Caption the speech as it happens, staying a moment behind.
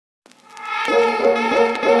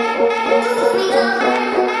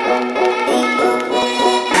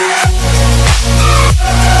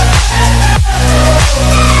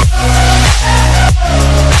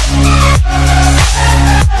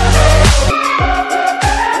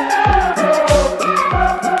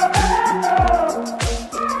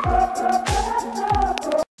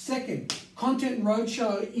Second, content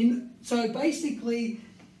roadshow. So basically,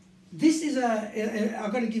 this is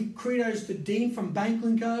I've got to give kudos to Dean from Bank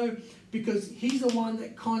 & Co, because he's the one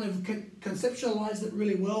that kind of conceptualized it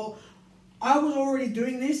really well. I was already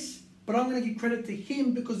doing this, but I'm going to give credit to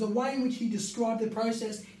him because the way in which he described the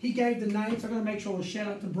process, he gave the names. So I'm going to make sure I shout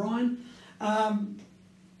out to Brian.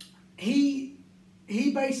 He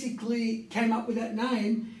basically came up with that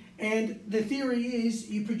name, and the theory is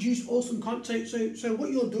you produce awesome content. So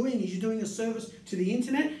what you're doing is you're doing a service to the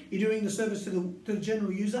internet, you're doing the service to the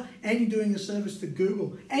general user, and you're doing a service to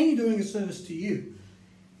Google, and you're doing a service to you.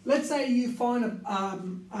 Let's say you find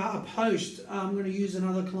a post. I'm going to use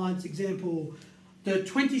another client's example. You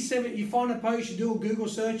find a post, you do a Google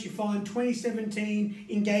search, you find 2017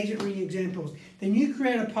 engagement ring examples. Then you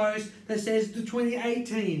create a post that says the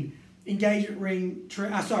 2018 engagement ring,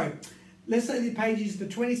 let's say the page is the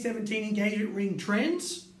 2017 engagement ring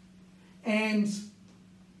trends, and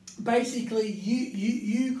basically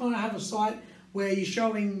you kind of have a site where you're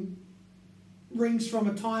showing rings from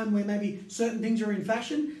a time where maybe certain things are in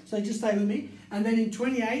fashion, so just stay with me. And then in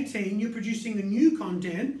 2018, you're producing the new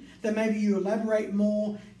content that maybe you elaborate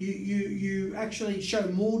more, you actually show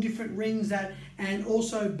more different rings that, and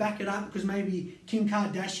also back it up because maybe Kim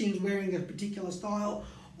Kardashian's wearing a particular style,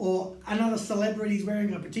 or another celebrity is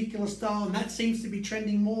wearing a particular style, and that seems to be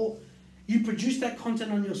trending more. You produce that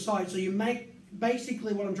content on your site. So you make,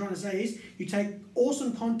 basically what I'm trying to say is, you take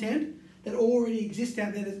awesome content that already exists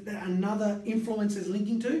out there that another influencer is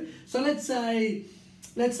linking to. So let's say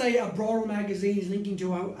a bridal magazine is linking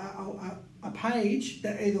to a page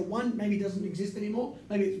that either one, maybe doesn't exist anymore,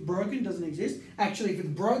 maybe it's broken, doesn't exist. Actually, if it's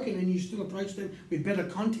broken and you still approach them with better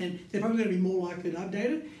content, they're probably going to be more likely to update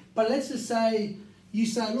it. But let's just say, you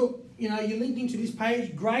say, look, you know, you're linking to this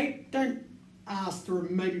page, great. Don't ask to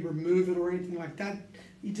maybe remove it or anything like that.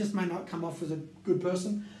 You just may not come off as a good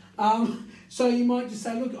person. So you might just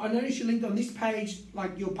say, look, I noticed you linked on this page,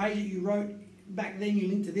 like your page that you wrote back then, you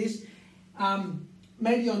linked to this.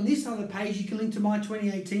 Maybe on this other page, you can link to my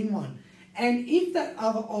 2018 one. And if that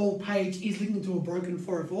other old page is linking to a broken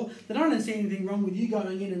 404, then I don't see anything wrong with you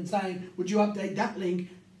going in and saying, would you update that link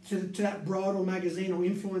to that bridal magazine or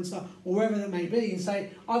influencer or wherever that may be, and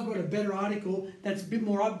say, I've got a better article that's a bit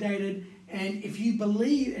more updated, and if you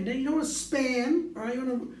believe, and then you don't want to spam, right?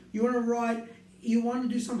 You want to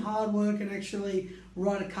do some hard work and actually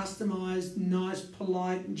write a customized, nice,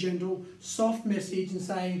 polite, gentle, soft message and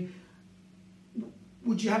say,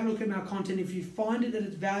 would you have a look at our content? If you find it that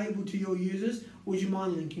it's valuable to your users, would you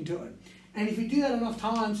mind linking to it? And if you do that enough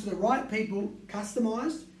times to the right people,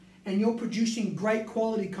 customized, and you're producing great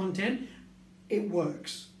quality content, it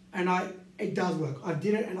works. And it does work. I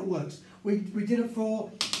did it and it works. We did it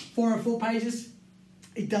for 404 pages.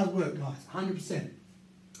 It does work, guys, 100%.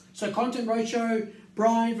 So Content Roadshow,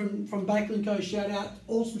 Brian from Bank & Co, shout out,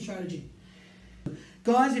 awesome strategy.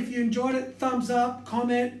 Guys, if you enjoyed it, thumbs up,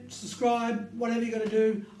 comment, subscribe, whatever you got to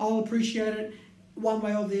do. I'll appreciate it one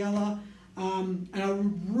way or the other. And I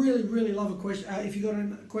would really, really love a question. If you got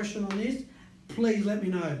a question on this, please let me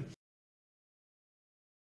know.